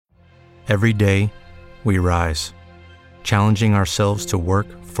Every day, we rise, challenging ourselves to work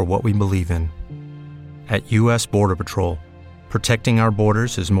for what we believe in. At U.S. Border Patrol, protecting our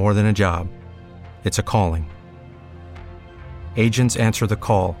borders is more than a job. It's a calling. Agents answer the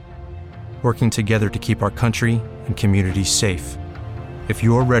call, working together to keep our country and communities safe. If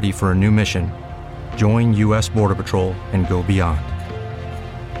you are ready for a new mission, join U.S. Border Patrol and go beyond.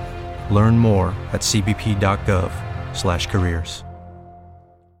 Learn more at cbp.gov/careers.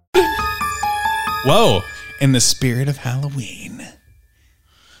 Whoa, in the spirit of Halloween,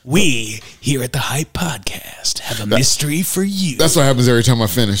 we here at the Hype Podcast have a mystery for you. That's what happens every time I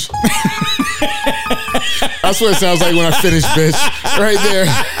finish. That's what it sounds like when I finish, bitch. Right there.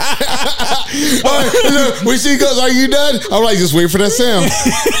 When she goes, "Are you done?" I'm like, just wait for that sound.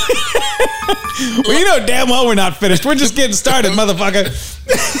 Well, you know damn well we're not finished. We're just getting started, motherfucker.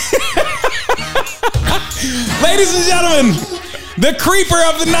 Ladies and gentlemen, the creeper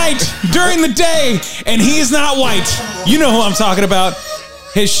of the night during the day, and he is not white. You know who I'm talking about.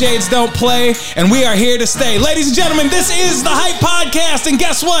 His shades don't play, and we are here to stay. Ladies and gentlemen, this is the Hype Podcast, and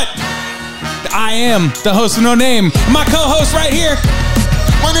guess what? I am the host of No Name. My co-host right here.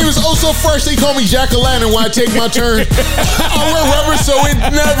 My name is Oh So Fresh. They call me Jack-O-Lantern when I take my turn. I wear rubber so it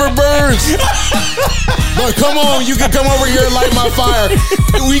never burns. But come on, you can come over here and light my fire.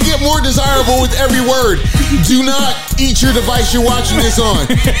 We get more desirable with every word. Do not eat your device you're watching this on.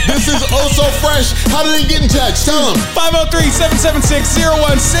 This is Oh So Fresh. How do they get in touch? Tell them.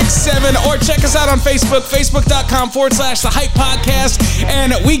 503-776-0167 or check us out on Facebook, facebook.com/The Hype Podcast.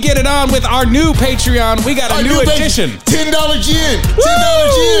 And we get it on with our new Patreon. We got a new addition. $10 gin.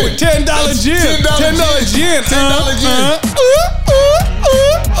 $10 gin. $10 gin. $10 gin.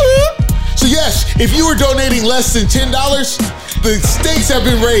 So yes, if you were donating less than $10, the stakes have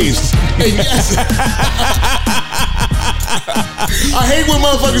been raised. And yes, I hate when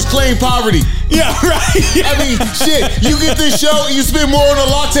motherfuckers claim poverty. Yeah, right. I mean, shit, you get this show, you spend more on a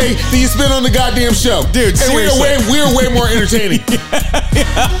latte than you spend on the goddamn show. Dude, seriously. And we're way more entertaining.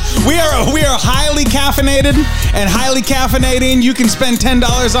 Yeah. We are highly caffeinated and highly caffeinating. You can spend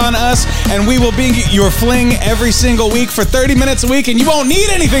 $10 on us and we will be your fling every single week for 30 minutes a week and you won't need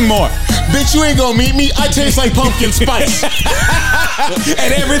anything more. Bitch, you ain't gonna meet me. I taste like pumpkin spice.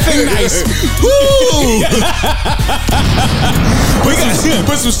 And everything nice. Woo! We gotta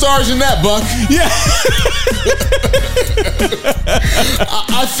put some stars in that, Buck. Yeah.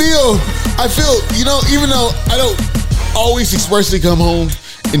 I feel, you know, even though I don't always expressly come home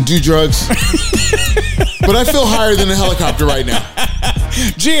and do drugs, but I feel higher than a helicopter right now.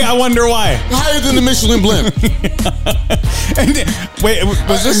 Gee, I wonder why. Higher than the Michelin blimp. And wait,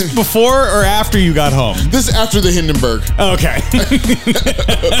 was this before or after you got home? This is after the Hindenburg. Okay.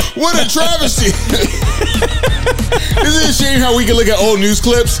 What a travesty. Isn't it a shame how we can look at old news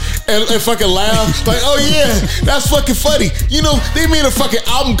clips and fucking laugh? Like, oh yeah, that's fucking funny. You know, they made a fucking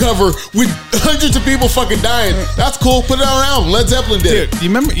album cover with hundreds of people fucking dying. That's cool. Put it on an album. Led Zeppelin did it. Dude, you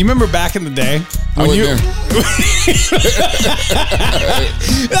remember back in the day? I wasn't there.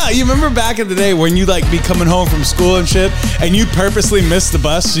 No, you remember back in the day when you'd like be coming home from school and shit, and you'd purposely miss the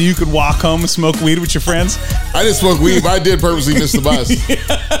bus so you could walk home and smoke weed with your friends? I didn't smoke weed, but I did purposely miss the bus.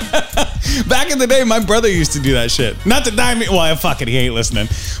 Back in the day, my brother used to do that shit. Not to die me. Well, fuck it, he ain't listening.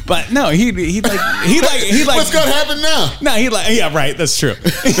 But no, he'd like. What's gonna happen now? No, yeah, right. That's true.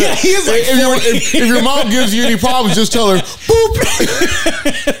 Yeah, he is like 40. If your mom gives you any problems, just tell her, boop.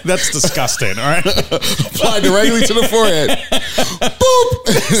 That's disgusting. All right. Apply directly to the forehead.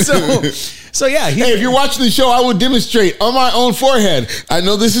 Boop. So yeah. Hey, if you're watching the show, I will demonstrate on my own forehead. I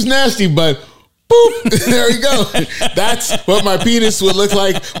know this is nasty, but boop. There we go. That's what my penis would look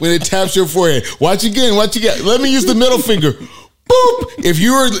like when it taps your forehead. Watch again. Let me use the middle finger. Boop. If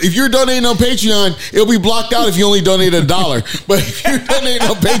you're donating on Patreon, it'll be blocked out if you only donate $1. But if you're donating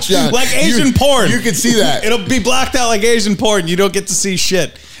on Patreon, like Asian porn, you can see that. It'll be blocked out like Asian porn. You don't get to see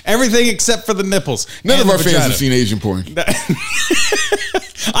shit. Everything except for the nipples. None of our fans have seen Asian porn.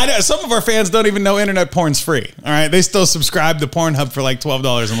 I know some of our fans don't even know internet porn's free. All right, they still subscribe to Pornhub for like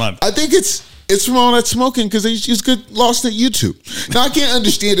 $12 a month. I think it's from all that smoking because they just get lost at YouTube. Now I can't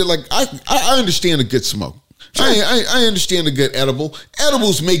understand it. Like I understand a good smoke. Sure. I understand a good edible.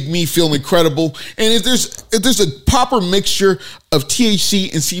 Edibles make me feel incredible, and if there's a proper mixture of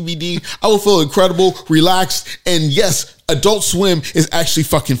THC and CBD, I will feel incredible, relaxed, and yes, Adult Swim is actually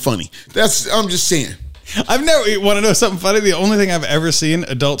fucking funny. I'm just saying. I've never want to know something funny. The only thing I've ever seen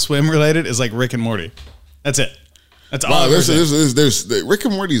Adult Swim related is like Rick and Morty. That's it. That's all. There's Rick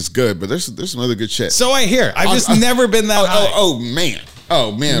and Morty is good, but there's some other good shit. So I hear. I've just never been that high. Oh man.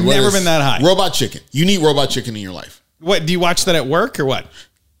 Never been that high. Robot Chicken. You need Robot Chicken in your life. What, do you watch that at work or what?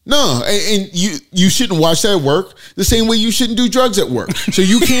 No, and you shouldn't watch that at work the same way you shouldn't do drugs at work. So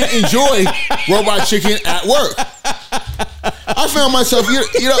you can't enjoy Robot Chicken at work. I found myself,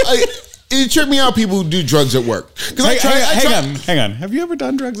 it tripped me out, people who do drugs at work. Hang on. Have you ever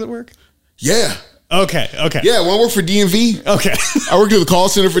done drugs at work? Yeah. Okay. Yeah, when I worked for DMV. Okay. I worked at the call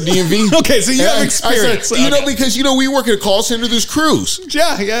center for DMV. Okay, so you have experience. Because we work at a call center, there's crews.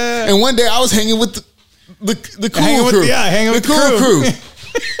 Yeah. And one day I was hanging with the cool crew. Hanging with the cool crew.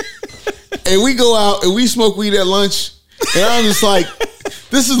 And we go out and we smoke weed at lunch. And I'm just like,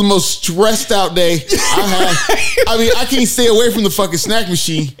 this is the most stressed out day I had. I mean, I can't stay away from the fucking snack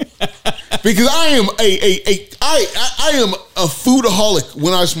machine because I am I am a foodaholic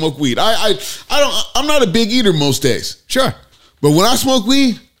when I smoke weed. I'm not a big eater most days. Sure. But when I smoke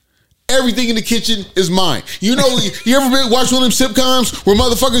weed, everything in the kitchen is mine. You ever been watch one of them sitcoms where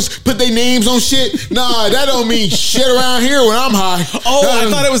motherfuckers put their names on shit? Nah, that don't mean shit around here when I'm high. Oh, I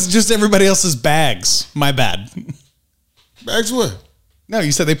thought it was just everybody else's bags. My bad. Bags what? No,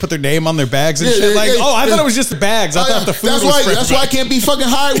 you said they put their name on their bags and shit. I thought it was just the bags. I thought the food that's why I can't be fucking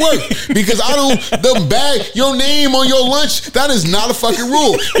high at work. Because the bag, your name on your lunch, that is not a fucking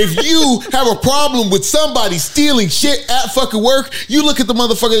rule. If you have a problem with somebody stealing shit at fucking work, you look at the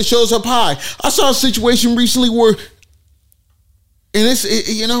motherfucker that shows up high. I saw a situation recently where, and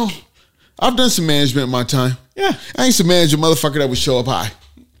I've done some management in my time. Yeah. I used to manage a motherfucker that would show up high.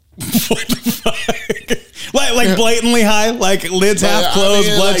 What the fuck? Like blatantly high, like lids half closed,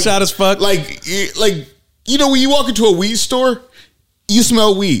 bloodshot as fuck. Like when you walk into a weed store, you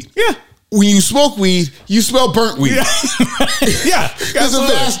smell weed. Yeah. When you smoke weed, you smell burnt weed. Yeah. There's a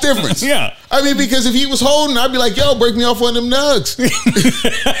vast difference. Yeah. I mean, because if he was holding, I'd be like, yo, break me off one of them nugs.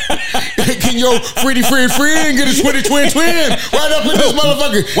 Can yo free and get a twin right up in this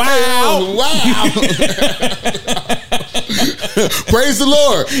motherfucker. Wow. Praise the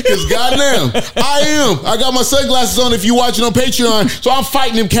Lord. Because goddamn, I got my sunglasses on if you watching on Patreon, so I'm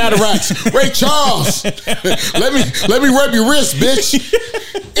fighting them cataracts. Ray Charles. Let me rub your wrist, bitch.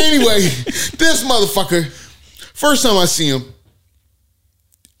 Anyway, this motherfucker, first time I see him,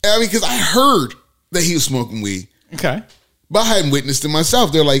 because I heard that he was smoking weed. Okay. But I hadn't witnessed it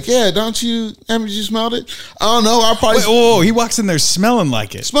myself. They're like, yeah, haven't you smelled it? I don't know. I probably... Wait, he walks in there smelling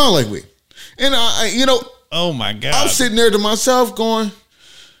like it. Smelling like weed. And oh my God. I'm sitting there to myself going,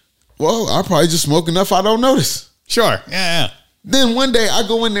 well, I probably just smoke enough I don't notice. Sure. Yeah. Then one day I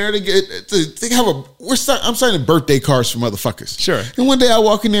go in there I'm signing birthday cards for motherfuckers. Sure. And one day I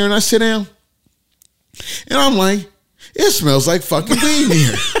walk in there and I sit down and I'm like, it smells like fucking weed in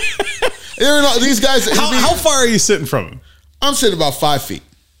here. These guys. How far are you sitting from him? I'm sitting about 5 feet.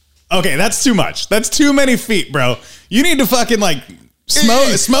 Okay, that's too much. That's too many feet, bro. You need to fucking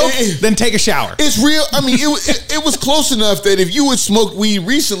smoke, then take a shower. It's real. I mean, it was close enough that if you would smoke weed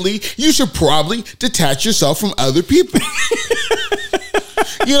recently, you should probably detach yourself from other people.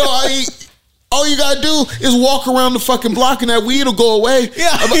 All you gotta do is walk around the fucking block and that weed will go away.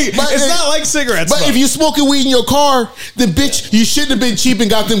 Yeah, it's not like cigarettes. But if you're smoking weed in your car, then bitch, you shouldn't have been cheap and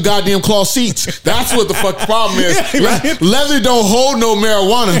got them goddamn cloth seats. That's what the fuck the problem is. Yeah, right? Leather don't hold no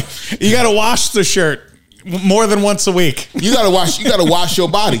marijuana. You gotta wash the shirt more than once a week. You gotta wash your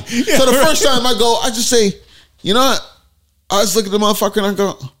body. Yeah, so the first time I go, I just say, you know what? I just look at the motherfucker and I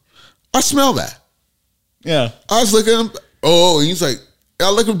go, I smell that. Yeah. I just look at him. Oh, and he's like, I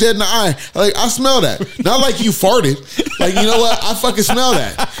look him dead in the eye. I smell that. Not like you farted. Like, you know what? I fucking smell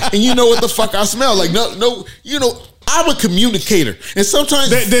that. And you know what the fuck I smell. Like, no, I'm a communicator. And sometimes...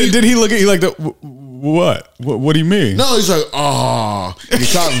 Did he look at you like that? What? What do you mean? No, he's like, oh, you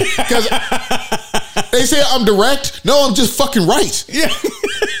caught me. Because they say I'm direct. No, I'm just fucking right. Yeah.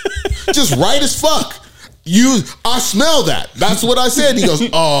 Just right as fuck. I smell that. That's what I said. He goes,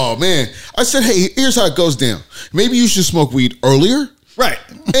 oh, man. I said, hey, here's how it goes down. Maybe you should smoke weed earlier. Right.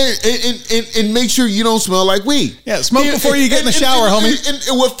 And make sure you don't smell like weed. Yeah, smoke before you get in the shower, homie.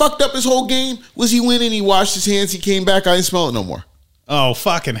 And what fucked up his whole game was he went in, he washed his hands, he came back, I didn't smell it no more. Oh,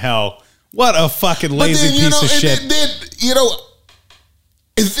 fucking hell. What a fucking lazy piece of shit. And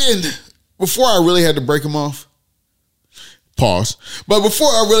then, before I really had to break him off, pause, but before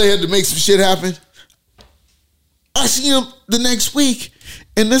I really had to make some shit happen, I see him the next week,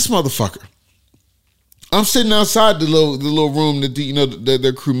 and this motherfucker, I'm sitting outside the little room that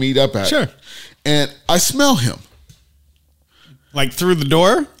their crew meet up at. Sure. And I smell him. Like through the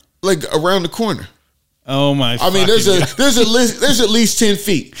door? Like around the corner. Oh my! I mean, there's at least 10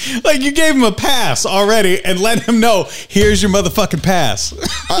 feet. Like you gave him a pass already and let him know, here's your motherfucking pass.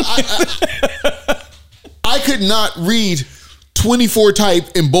 I could not read 24 type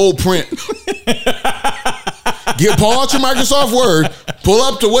in bold print. Pull out your Microsoft Word, pull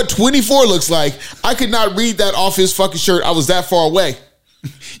up to what 24 looks like. I could not read that off his fucking shirt. I was that far away.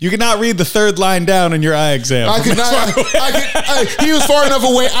 You could not read the third line down in your eye exam. I could not. He was far enough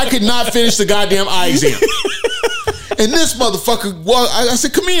away. I could not finish the goddamn eye exam. And this motherfucker, well, I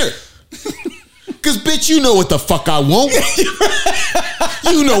said, come here. Because, bitch, you know what the fuck I want.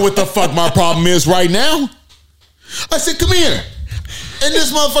 You know what the fuck my problem is right now. I said, come here. And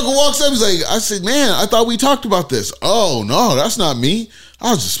this motherfucker walks up. He's like, I said, man, I thought we talked about this. Oh, no, that's not me.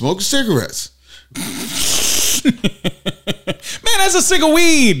 I was just smoking cigarettes. Man, that's a cig of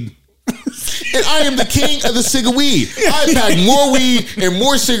weed. And I am the king of the cig of weed. I pack more weed and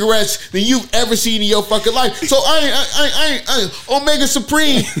more cigarettes than you've ever seen in your fucking life. So Omega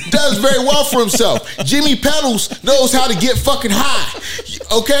Supreme does very well for himself. Jimmy Petals knows how to get fucking high.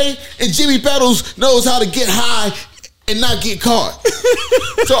 Okay? And Jimmy Petals knows how to get high and not get caught.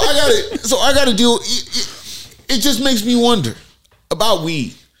 So I gotta do it just makes me wonder about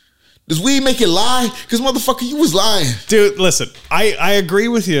weed. Does weed make you lie? Because motherfucker, you was lying. Dude, listen, I agree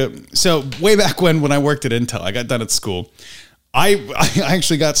with you. So way back when I worked at Intel, I got done at school. I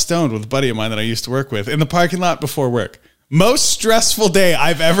actually got stoned with a buddy of mine that I used to work with in the parking lot before work. Most stressful day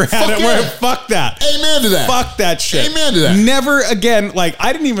I've ever had at work. Fuck that. Amen to that. Fuck that shit. Amen to that. Never again. Like,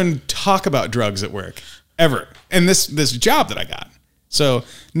 I didn't even talk about drugs at work ever in this job that I got. So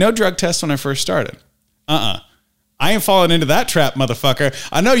no drug test when I first started. I ain't falling into that trap, motherfucker.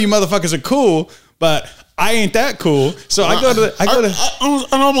 I know you motherfuckers are cool, but I ain't that cool. So I'd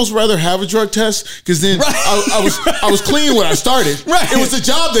almost rather have a drug test because then I was clean when I started. Right. It was the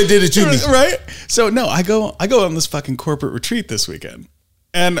job that did it to me. Right. So no, I go on this fucking corporate retreat this weekend,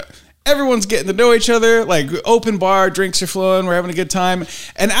 and everyone's getting to know each other. Like, open bar, drinks are flowing, we're having a good time,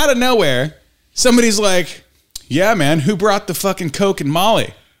 and out of nowhere, somebody's like, "Yeah, man, who brought the fucking Coke and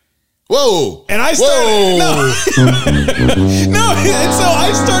Molly?" Whoa. And I started, and so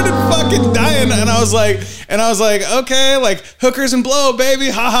I started fucking dying, and I was like, okay, like, hookers and blow, baby,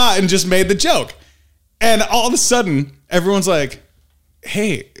 haha, and just made the joke. And all of a sudden, everyone's like,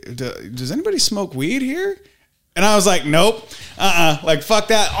 hey, does anybody smoke weed here? And I was like, nope, like, fuck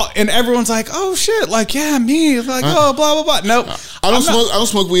that. And everyone's like, oh shit, like, yeah, me, like, oh, blah, blah, blah. Nope. I don't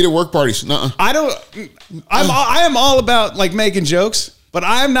smoke weed at work parties. Nuh-uh. I am all about, like, making jokes. But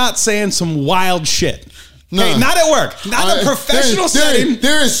I'm not saying some wild shit. No. Okay, not at work. Not in a professional setting.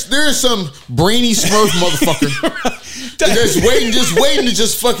 There is some brainy Smurf motherfucker that's waiting to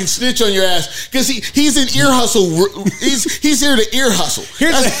just fucking snitch on your ass because he's an ear hustle. He's here to ear hustle.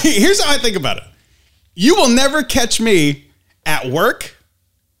 Here's how I think about it. You will never catch me at work,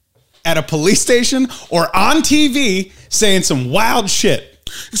 at a police station, or on TV saying some wild shit.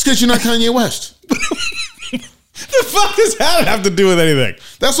 It's because you're not Kanye West. The fuck does that have to do with anything?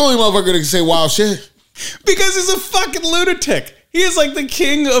 That's the only motherfucker that can say wild shit. Because he's a fucking lunatic. He is like the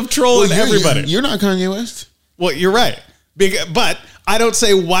king of trolling everybody. You're not Kanye West. Well, you're right. But I don't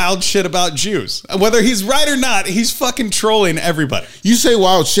say wild shit about Jews. Whether he's right or not, he's fucking trolling everybody. You say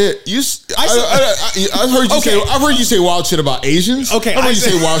wild shit. I've heard you say wild shit about Asians. Okay, I've heard you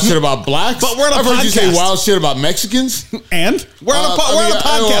say wild shit about blacks. But we're on a podcast. I've heard you say wild shit about Mexicans. And we're on a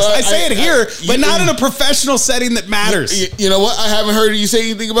podcast. I say it here, but not in a professional setting that matters. You know what? I haven't heard you say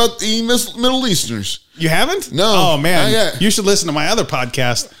anything about the Middle Easterners. You haven't? No. Oh man, you should listen to my other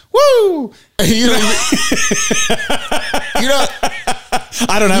podcast. Woo! You know,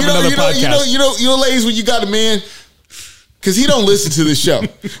 I don't have another podcast. You know, ladies, when you got a man, because he don't listen to this show.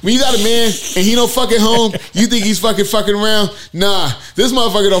 When you got a man and he don't fuck at home, you think he's fucking around? Nah, this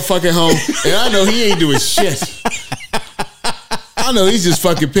motherfucker don't fuck at home, and I know he ain't doing shit. I know he's just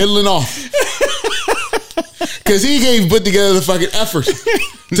fucking piddling off. Because he can't even put together the fucking effort.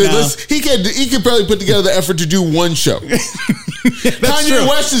 He could probably put together the effort to do one show. Kanye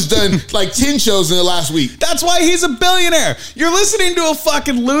West has done like 10 shows in the last week. That's why he's a billionaire. You're listening to a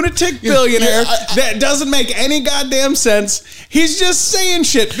fucking lunatic billionaire that doesn't make any goddamn sense. He's just saying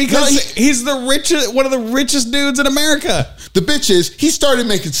shit because he's the richest, one of the richest dudes in America. The bitch is, he started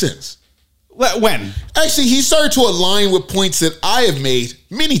making sense. When? Actually, he started to align with points that I have made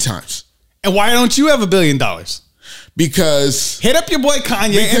many times. And why don't you have $1 billion? Because hit up your boy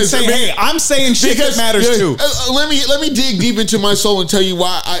Kanye and say, "Hey, I'm saying shit that matters too." Let me dig deep into my soul and tell you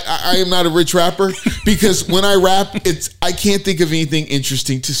why I am not a rich rapper. Because when I rap, I can't think of anything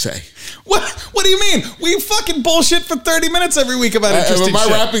interesting to say. What do you mean? We fucking bullshit for 30 minutes every week about interesting my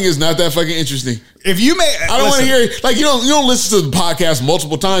shit. rapping is not that fucking interesting. If you may, I don't want to hear like you don't listen to the podcast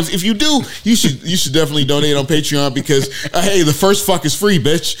multiple times. If you do, you should definitely donate on Patreon because hey, the first fuck is free,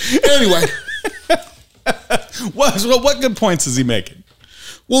 bitch. Anyway. What good points is he making?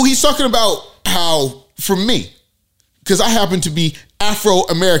 Well, he's talking about how, for me, because I happen to be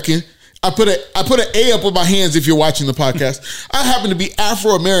Afro-American. I put an A up with my hands if you're watching the podcast. I happen to be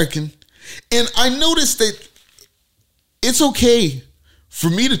Afro-American, and I noticed that it's okay for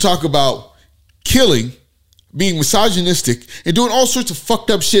me to talk about killing, being misogynistic, and doing all sorts of fucked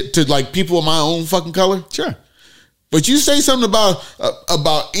up shit to like people of my own fucking color. Sure. But you say something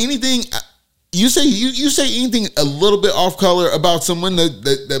about anything, you say anything a little bit off color about someone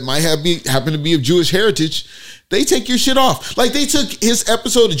that might happen to be of Jewish heritage, they take your shit off. Like they took his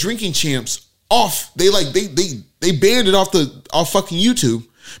episode of Drinking Champs off. They banned it off fucking YouTube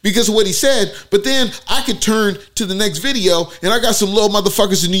because of what he said. But then I could turn to the next video and I got some little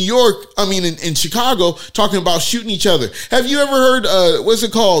motherfuckers in New York, in Chicago, talking about shooting each other. Have you ever heard, what's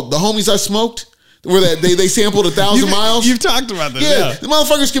it called? The Homies I Smoked? Where they sampled 1,000 miles. You've talked about this. Yeah, the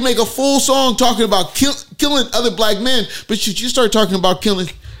motherfuckers can make a full song talking about killing other black men, but you start talking about killing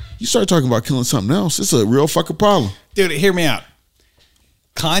something else. It's a real fucking problem. Dude, hear me out.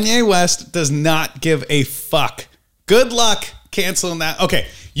 Kanye West does not give a fuck. Good luck canceling that. Okay,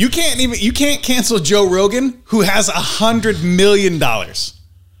 you can't cancel Joe Rogan, who has $100 million.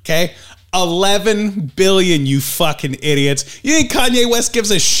 Okay. 11 billion, you fucking idiots. You think Kanye West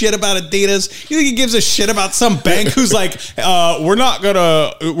gives a shit about Adidas? You think he gives a shit about some bank who's like, we're not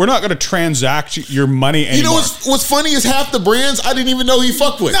gonna transact your money anymore? You know what's funny is half the brands I didn't even know he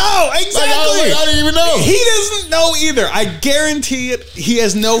fucked with. No, exactly. I didn't even know. He doesn't know either. I guarantee it. He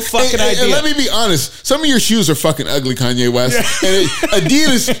has no fucking idea. And let me be honest. Some of your shoes are fucking ugly, Kanye West. Yeah. And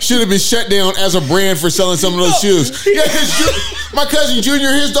Adidas should have been shut down as a brand for selling some of those shoes. Yeah, because my cousin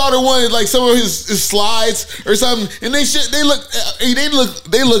Junior, his daughter wanted like some of his slides or something, and they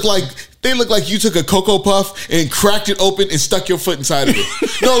look like you took a Cocoa Puff and cracked it open and stuck your foot inside of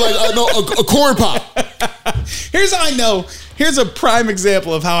it. A corn pop. Here's how I know. Here's a prime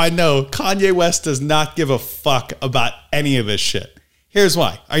example of how I know Kanye West does not give a fuck about any of this shit. Here's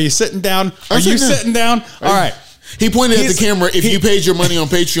why. Are you sitting down? Are you sitting down? All right. He pointed at the camera. If you paid your money on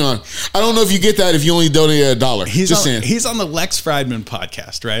Patreon, I don't know if you get that if you only donated $1. Saying. He's on the Lex Friedman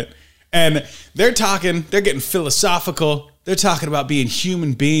podcast, right? And they're getting philosophical. They're talking about being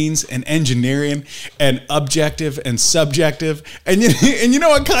human beings and engineering and objective and subjective. And you know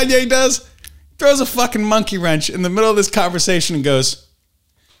what Kanye does? Throws a fucking monkey wrench in the middle of this conversation and goes,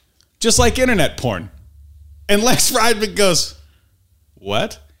 just like internet porn. And Lex Friedman goes,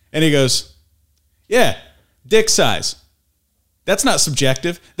 what? And he goes, yeah, dick size. That's not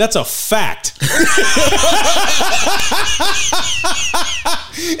subjective. That's a fact.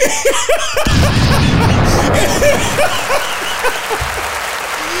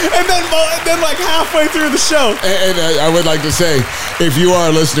 And then like halfway through the show. And I would like to say, if you are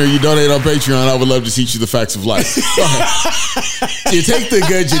a listener, you donate on Patreon, I would love to teach you the facts of life. You take the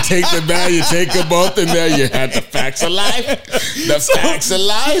good, you take the bad, you take them both, and there you have the facts of life. Facts of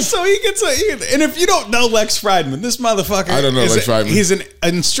life. So he gets and if you don't know Lex Friedman, this motherfucker. I don't know Lex Friedman. He's an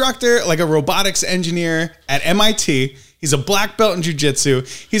instructor, like a robotics engineer at MIT. He's a black belt in jiu-jitsu.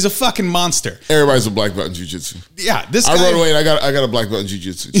 He's a fucking monster. Everybody's a black belt in jiu-jitsu. Yeah, this guy. I rode away and I got a black belt in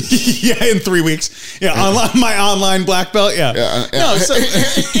jiu-jitsu. Yeah, in 3 weeks. Yeah, my online black belt. Yeah. No,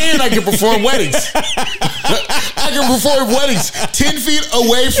 and I can perform weddings. I can perform weddings 10 feet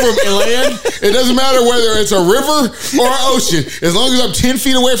away from land. It doesn't matter whether it's a river or an ocean. As long as I'm 10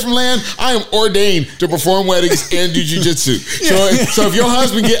 feet away from land, I am ordained to perform weddings and do jiu-jitsu. So if your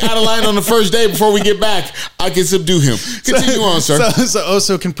husband get out of line on the first day before we get back, I can subdue him. Continue on, sir. So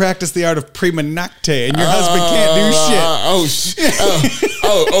Oso can practice the art of prima nocte, and your husband can't do shit.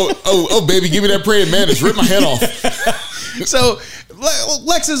 Baby, give me that praying mantis. Rip my head off. So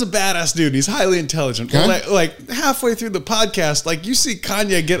Lex is a badass dude. He's highly intelligent. Huh? Like halfway through the podcast, like you see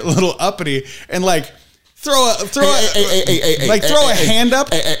Kanye get a little uppity and like throw a hand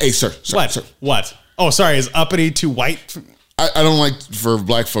up. Hey, sir. What? Oh, sorry. Is uppity too white? I don't like for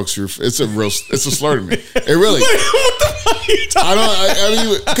black folks. It's a slur to me. It really. What the fuck are you talking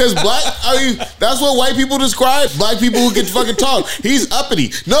about? Because that's what white people describe. Black people who can fucking talk. He's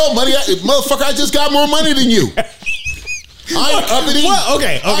uppity. No, motherfucker, I just got more money than you. I'm uppity. What?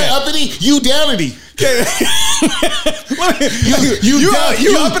 Okay. I'm uppity. You downity. You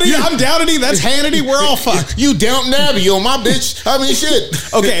uppity. I'm downity. That's Hannity. We're all fucked. You Downton Abbey on my bitch. I mean,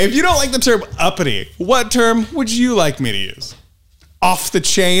 shit. Okay, if you don't like the term uppity, what term would you like me to use? Off the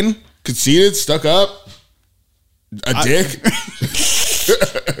chain? Conceited, stuck up, a dick.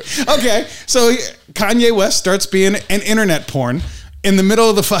 Okay, so Kanye West starts being an internet porn in the middle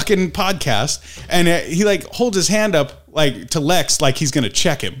of the fucking podcast, and he like holds his hand up like to Lex, like he's gonna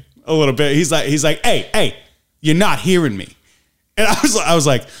check him a little bit. He's like, hey, you're not hearing me. And I was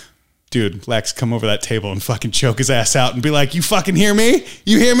like, dude, Lex, come over that table and fucking choke his ass out and be like, you fucking hear me?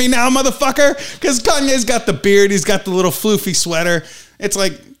 You hear me now, motherfucker? Because Kanye's got the beard. He's got the little floofy sweater. It's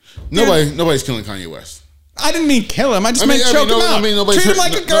like... Nobody's killing Kanye West. I didn't mean kill him. I just meant choke him out. Treat him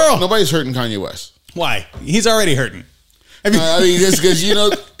like a girl. Nobody's hurting Kanye West. Why? He's already hurting. That's because,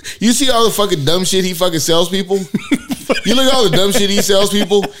 you see all the fucking dumb shit he fucking sells people? You look at all the dumb shit he sells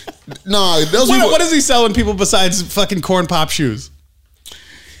people? Nah, those people... What is he selling people besides fucking corn pop shoes?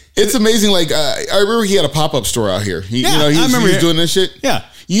 It's amazing. Like, I remember he had a pop-up store out here. He was doing this shit. Yeah.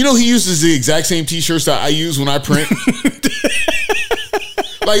 He uses the exact same t-shirts that I use when I print.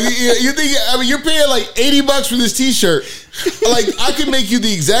 Like, you think, you're paying like $80 for this t-shirt. Like, I can make you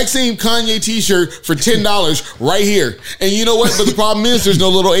the exact same Kanye t-shirt for $10 right here. And you know what? But the problem is there's no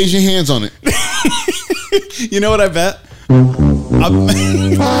little Asian hands on it. You know what I bet? I'm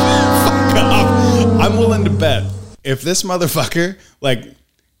willing to bet if this motherfucker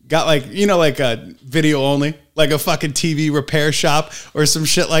got a video only, like a fucking TV repair shop or some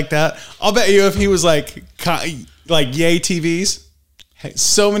shit like that. I'll bet you if he was like Yay TVs,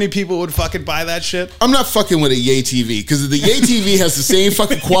 so many people would fucking buy that shit. I'm not fucking with a Yay TV because the Yay TV has the same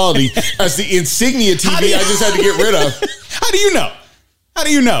fucking quality as the Insignia TV I just had to get rid of. How do you know? How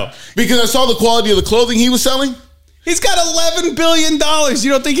do you know? Because I saw the quality of the clothing he was selling. He's got $11 billion.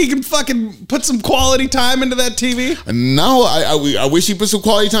 You don't think he can fucking put some quality time into that TV? No, I wish he put some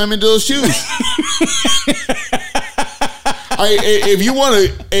quality time into those shoes. If you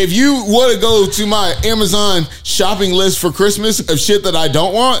want to go to my Amazon shopping list for Christmas of shit that I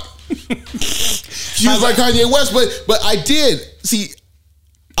don't want, shoes like Kanye West. But I did see.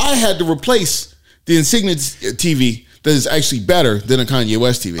 I had to replace the Insignia TV that is actually better than a Kanye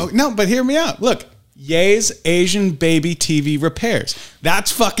West TV. Oh, no, but hear me out. Look. Ye's Asian baby TV repairs.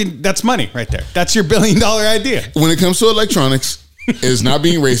 That's money right there. That's your $1 billion idea. When it comes to electronics, it is not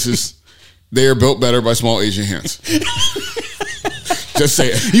being racist. They are built better by small Asian hands. Just say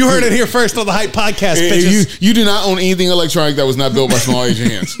it. You heard it here first on the Hype Podcast, bitches. You do not own anything electronic that was not built by small Asian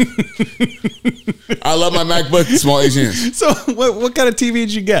hands. I love my MacBook, small Asian hands. So what kind of TV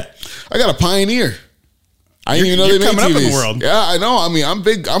did you get? I got a Pioneer. I didn't even know they made TVs. Up in the world. Yeah, I know. I mean, I'm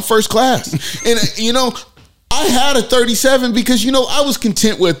big. I'm first class. And, I had a 37 because, I was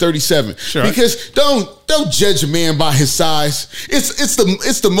content with a 37. Sure. Because don't judge a man by his size. It's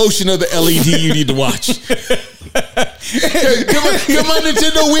the motion of the LED you need to watch. Get my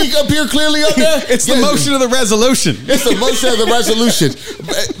Nintendo Wii up here clearly up there. It's the motion of the resolution. It's the motion of the resolution.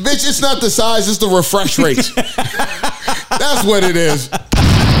 Bitch, it's not the size. It's the refresh rate. That's what it is.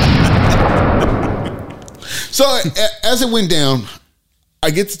 So as it went down, I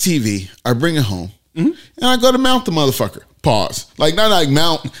get the TV, I bring it home, and I go to mount the motherfucker. Pause. Like not like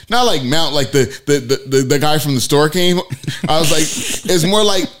mount like the guy from the store came. I was like, it's more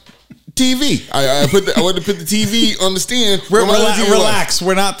like TV. I wanted to put the TV on the stand. Relax.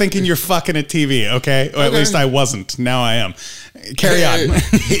 We're not thinking you're fucking a TV, okay? Or at least I wasn't. Now I am. Carry on.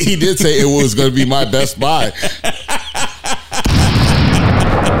 He did say it was going to be my best buy.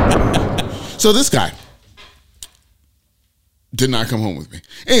 So this guy did not come home with me.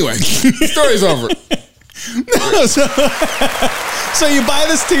 Anyway, story's over. No, so you buy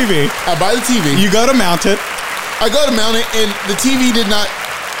this TV. I buy the TV. You go to mount it. I go to mount it, and the TV did not...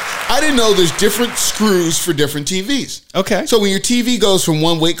 I didn't know there's different screws for different TVs. Okay. So when your TV goes from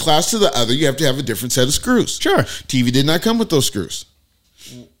one weight class to the other, you have to have a different set of screws. Sure. TV did not come with those screws.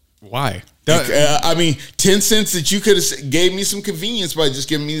 Why? 10 cents that you could have gave me some convenience by just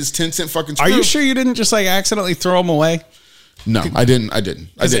giving me this 10-cent fucking screw. Are you sure you didn't just accidentally throw them away? No, I didn't.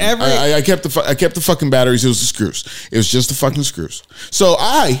 I kept the fucking batteries. It was the screws. It was just the fucking screws. So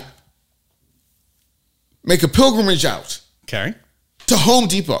I make a pilgrimage out. Okay. To Home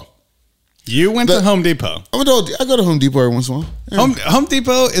Depot. You went to Home Depot. I go to Home Depot every once in a while. Yeah. Home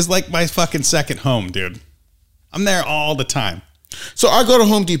Depot is like my fucking second home, dude. I'm there all the time. So I go to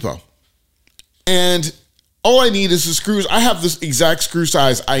Home Depot, and all I need is the screws. I have this exact screw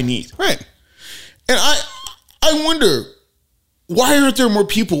size I need. Right. And I wonder, why aren't there more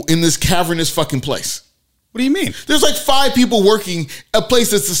people in this cavernous fucking place? What do you mean? There's like 5 people working a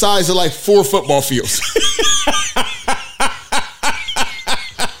place that's the size of like 4 football fields.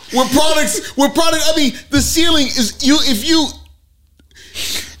 With product, I mean, the ceiling is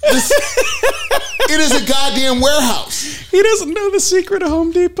it is a goddamn warehouse. He doesn't know the secret of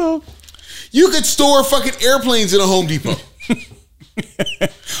Home Depot. You could store fucking airplanes in a Home Depot.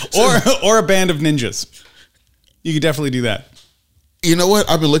 or a band of ninjas. You could definitely do that. You know what?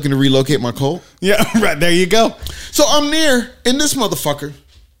 I've been looking to relocate my Colt. Yeah, right. There you go. So I'm there, and this motherfucker,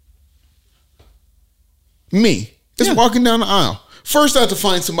 me, is walking down the aisle. first I have to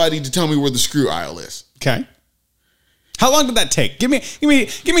find somebody to tell me where the screw aisle is. Okay. How long did that take? Give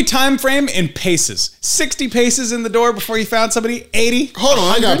me time frame in paces. 60 paces in the door before you found somebody? 80? Hold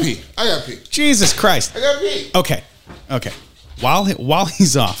on, 100? I got pee. Jesus Christ. I got pee. Okay. While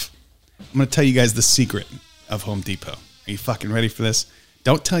he's off, I'm going to tell you guys the secret of Home Depot. Are you fucking ready for this?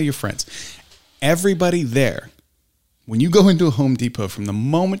 Don't tell your friends. Everybody there, when you go into a Home Depot, from the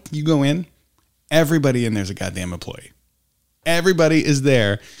moment you go in, everybody in there's a goddamn employee. Everybody is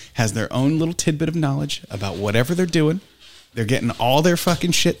there, has their own little tidbit of knowledge about whatever they're doing. They're getting all their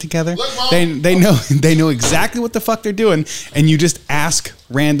fucking shit together. They know exactly what the fuck they're doing, and you just ask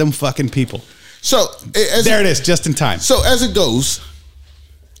random fucking people. So there it is, just in time. So as it goes,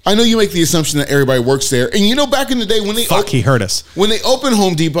 I know you make the assumption that everybody works there, and you know back in the day when they he heard us. When they opened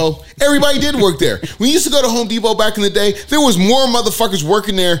Home Depot, everybody did work there. When you used to go to Home Depot back in the day, there was more motherfuckers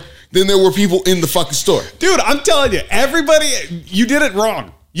working there than there were people in the fucking store. Dude, I'm telling you, everybody, you did it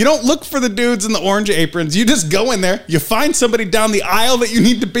wrong. You don't look for the dudes in the orange aprons. You just go in there, you find somebody down the aisle that you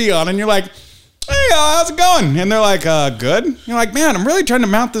need to be on, and you're like, hey, how's it going? And they're like, good. You're like, man, I'm really trying to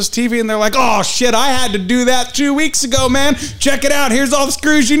mount this TV. And they're like, oh, shit, I had to do that 2 weeks ago, man. Check it out. Here's all the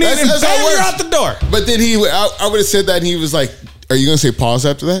screws you need. And bam, you're out the door. But then I would have said that, and he was like, are you going to say pause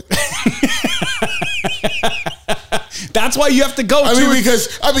after that? That's why you have to go.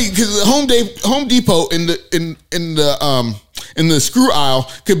 Because Home Depot in the screw aisle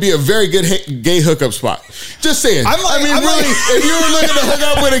could be a very good gay hookup spot. Just saying. If you were looking to hook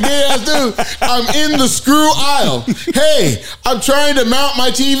up with a gay ass dude, I'm in the screw aisle. Hey, I'm trying to mount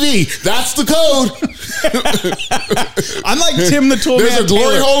my TV. That's the code. I'm like Tim the Toolman Taylor. There's a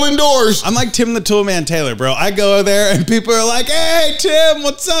glory hole indoors. I'm like Tim the Toolman Taylor, bro. I go there and people are like, hey, Tim,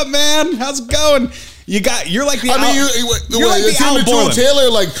 what's up, man? How's it going? You're like the Tim Tool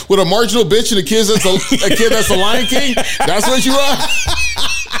Taylor, like with a marginal bitch and a kid that's the Lion King. That's what you are.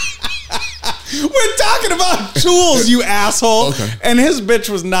 We're talking about tools, you asshole. Okay. And his bitch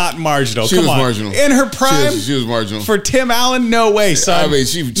was not marginal. She Come was on. marginal. In her prime, she was marginal. For Tim Allen, no way, son.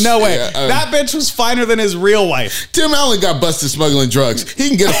 No way. That bitch was finer than his real wife. Tim Allen got busted smuggling drugs. He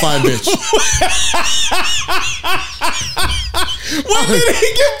can get a fine bitch. When did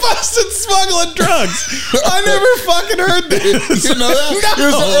he get busted smuggling drugs? I never fucking heard this. You know that? No. It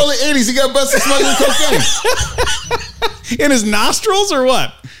was the early 80s. He got busted smuggling cocaine. In his nostrils or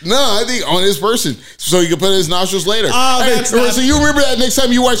what? No, I think on his person. So he could put it in his nostrils later. Oh, so you remember that next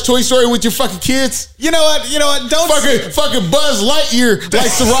time you watch Toy Story with your fucking kids? You know what? Don't fucking Buzz Lightyear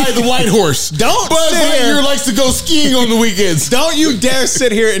likes to ride the white horse. Buzz Lightyear likes to go skiing on the weekends. Don't you dare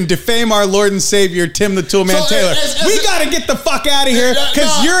sit here and defame our Lord and Savior, Tim the Toolman Taylor. We got to get the fuck out of here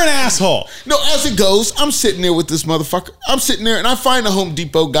because you're an asshole. No, as it goes, I'm sitting there with this motherfucker. I'm sitting there and I find a Home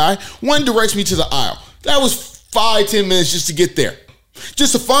Depot guy. One directs me to the aisle. That was 5-10 minutes just to get there.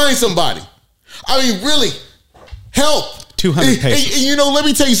 Just to find somebody. I mean, really, help. 200 pages. And, let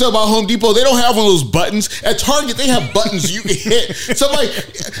me tell you something about Home Depot. They don't have one of those buttons. At Target, they have buttons you can hit. Somebody,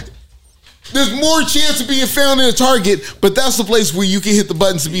 there's more chance of being found in a Target, but that's the place where you can hit the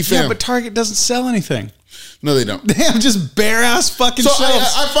buttons to be found. Yeah, but Target doesn't sell anything. No, they don't. They have just bare-ass fucking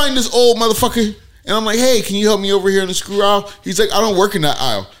shelves. I find this old motherfucker, and I'm like, hey, can you help me over here in the screw aisle? He's like, I don't work in that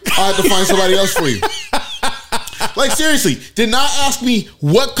aisle. I have to find somebody else for you. Like, seriously, did not ask me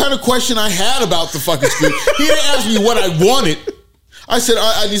what kind of question I had about the fucking screw. He didn't ask me what I wanted. I said,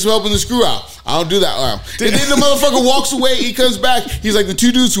 I need some help in the screw aisle. I don't do that aisle. And then the motherfucker walks away. He comes back. He's like, the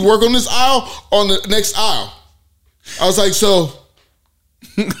two dudes who work on this aisle on the next aisle. I was like, so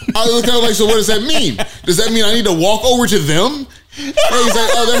what does that mean? Does that mean I need to walk over to them? And he's like,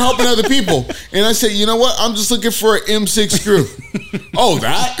 oh, they're helping other people. And I said, you know what? I'm just looking for an M6 screw. Oh,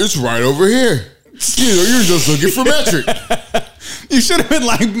 that is right over here. You're just looking for metric. You should have been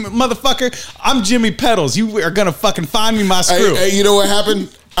like, motherfucker, I'm Jimmy Pedals. You are going to fucking find me my screw. Hey, you know what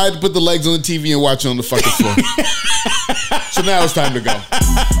happened? I had to put the legs on the TV and watch it on the fucking floor. So now it's time to go.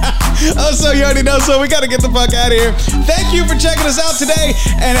 Oh, so you already know. So we got to get the fuck out of here. Thank you for checking us out today.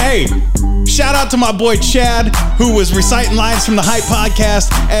 And hey, shout out to my boy Chad, who was reciting lines from the Hype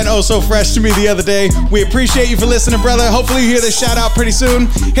podcast and Oh So Fresh to me the other day. We appreciate you for listening, brother. Hopefully you hear this shout out pretty soon.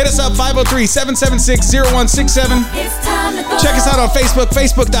 Hit us up 503-776-0167. Check us out on Facebook,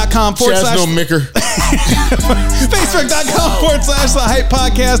 facebook.com/ Chad's no micker. Facebook.com/ The Hype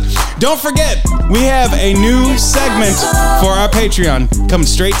Podcast. Don't forget, we have a new segment for our Patreon coming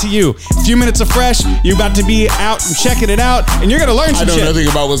straight to you. A few minutes of fresh. You're about to be out and checking it out, and you're going to learn some shit. I know nothing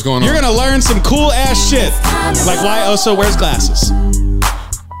about what's going on. You're going to learn some cool ass shit. Like why Oso wears glasses.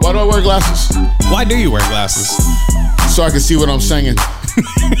 Why do I wear glasses? Why do you wear glasses? So I can see what I'm singing.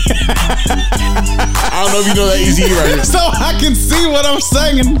 I don't know if you know that Easy E right here. So I can see what I'm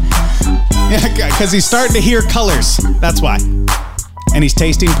saying. Yeah, because he's starting to hear colors. That's why. And he's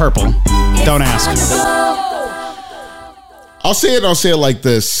tasting purple. Don't ask. I'll say it like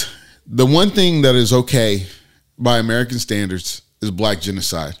this. The one thing that is okay by American standards is black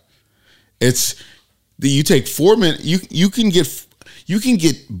genocide. It's you take 4 minutes. You can get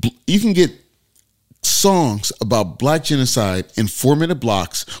songs about black genocide in 4-minute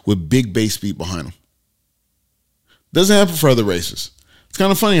blocks with big bass beat behind them. Doesn't happen for other races. It's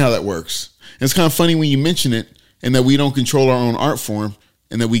kind of funny how that works. And it's kind of funny when you mention it and that we don't control our own art form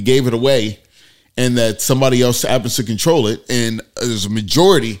and that we gave it away and that somebody else happens to control it. And there's a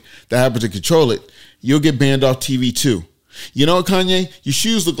majority that happen to control it. You'll get banned off TV too. You know what, Kanye? Your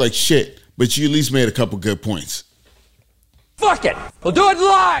shoes look like shit, but you at least made a couple good points. Fuck it. We'll do it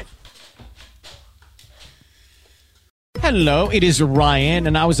live. Hello, it is Ryan,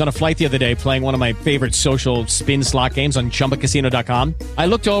 and I was on a flight the other day playing one of my favorite social spin slot games on ChumbaCasino.com. I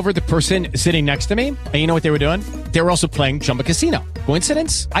looked over at the person sitting next to me, and you know what they were doing? They were also playing Chumba Casino.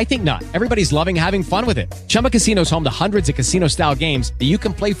 Coincidence? I think not. Everybody's loving having fun with it. Chumba Casino is home to hundreds of casino-style games that you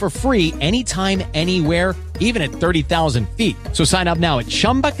can play for free anytime, anywhere, even at 30,000 feet. So sign up now at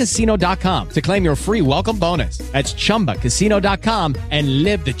ChumbaCasino.com to claim your free welcome bonus. That's ChumbaCasino.com and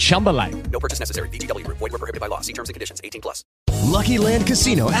live the Chumba life. No purchase necessary. VGW. Void where prohibited by law. See terms and conditions. 18+. Lucky Land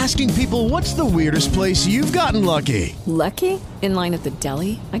Casino, asking people, what's the weirdest place you've gotten lucky? Lucky? In line at the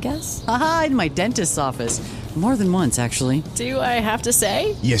deli, I guess? Aha, in my dentist's office. More than once, actually. Do I have to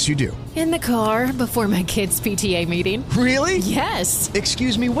say? Yes, you do. In the car before my kids' PTA meeting. Really? Yes.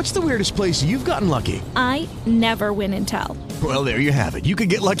 Excuse me, what's the weirdest place you've gotten lucky? I never win and tell. Well, there you have it. You can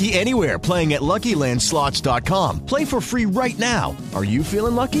get lucky anywhere, playing at LuckyLandSlots.com. Play for free right now. Are you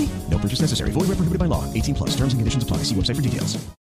feeling lucky? No purchase necessary. Void where prohibited by law. 18+. Terms and conditions apply. See website for details.